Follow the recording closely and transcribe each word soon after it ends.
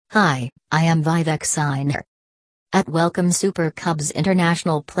Hi, I am Vivek Sainer at Welcome Super Cubs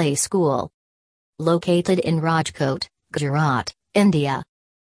International Play School, located in Rajkot, Gujarat, India.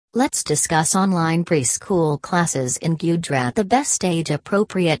 Let's discuss online preschool classes in Gujrat, the best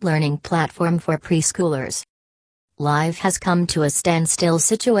age-appropriate learning platform for preschoolers. Life has come to a standstill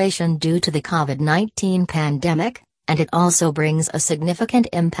situation due to the COVID-19 pandemic, and it also brings a significant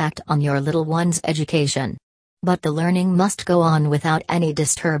impact on your little one's education. But the learning must go on without any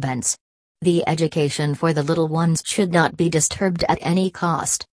disturbance. The education for the little ones should not be disturbed at any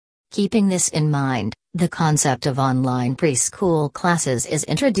cost. Keeping this in mind, the concept of online preschool classes is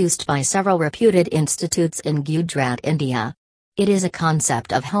introduced by several reputed institutes in Gujrat, India. It is a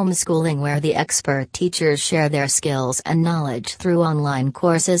concept of homeschooling where the expert teachers share their skills and knowledge through online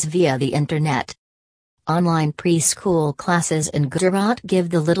courses via the internet. Online preschool classes in Gujarat give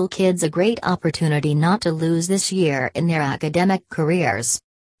the little kids a great opportunity not to lose this year in their academic careers.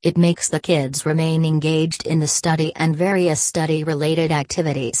 It makes the kids remain engaged in the study and various study-related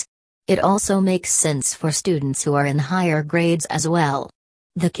activities. It also makes sense for students who are in higher grades as well.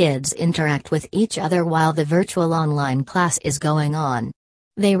 The kids interact with each other while the virtual online class is going on.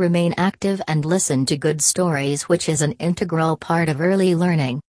 They remain active and listen to good stories, which is an integral part of early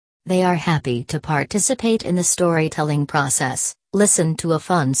learning. They are happy to participate in the storytelling process, listen to a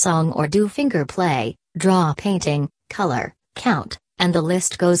fun song or do finger play, draw, painting, color, count, and the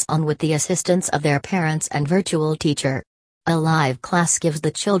list goes on with the assistance of their parents and virtual teacher. A live class gives the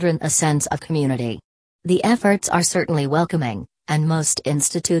children a sense of community. The efforts are certainly welcoming, and most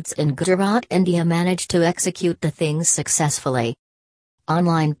institutes in Gujarat, India manage to execute the things successfully.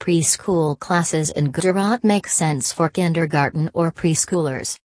 Online preschool classes in Gujarat make sense for kindergarten or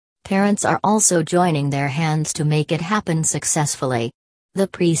preschoolers. Parents are also joining their hands to make it happen successfully. The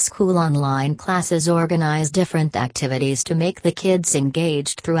preschool online classes organize different activities to make the kids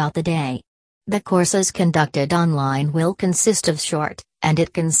engaged throughout the day. The courses conducted online will consist of short, and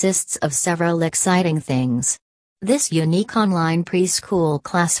it consists of several exciting things. This unique online preschool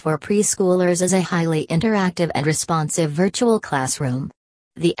class for preschoolers is a highly interactive and responsive virtual classroom.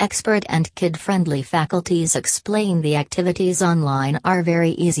 The expert and kid-friendly faculties explain the activities online are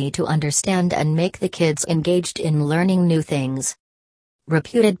very easy to understand and make the kids engaged in learning new things.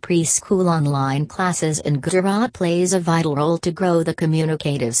 Reputed preschool online classes in Gujarat plays a vital role to grow the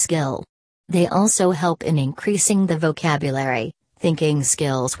communicative skill. They also help in increasing the vocabulary, thinking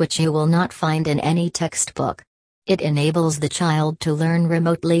skills which you will not find in any textbook. It enables the child to learn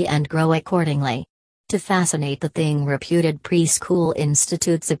remotely and grow accordingly. To fascinate the thing, reputed preschool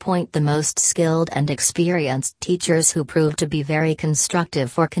institutes appoint the most skilled and experienced teachers who prove to be very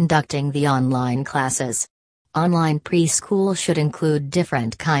constructive for conducting the online classes. Online preschool should include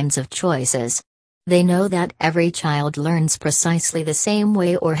different kinds of choices. They know that every child learns precisely the same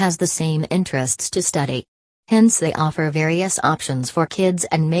way or has the same interests to study. Hence they offer various options for kids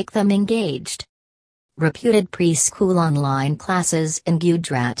and make them engaged. Reputed preschool online classes in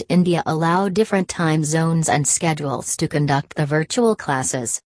Gujrat, India allow different time zones and schedules to conduct the virtual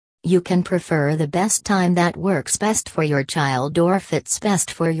classes. You can prefer the best time that works best for your child or fits best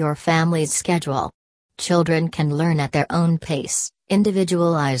for your family's schedule. Children can learn at their own pace,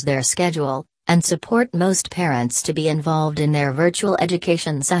 individualize their schedule, and support most parents to be involved in their virtual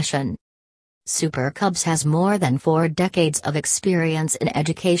education session. Super Cubs has more than 4 decades of experience in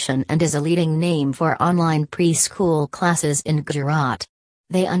education and is a leading name for online preschool classes in Gujarat.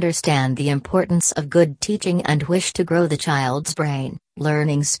 They understand the importance of good teaching and wish to grow the child's brain,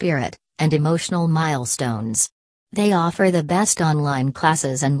 learning spirit, and emotional milestones. They offer the best online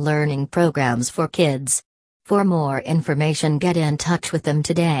classes and learning programs for kids. For more information, get in touch with them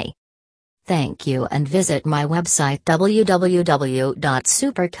today. Thank you, and visit my website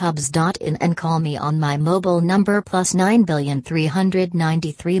www.supercubs.in and call me on my mobile number +9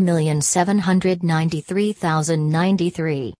 393 793 093.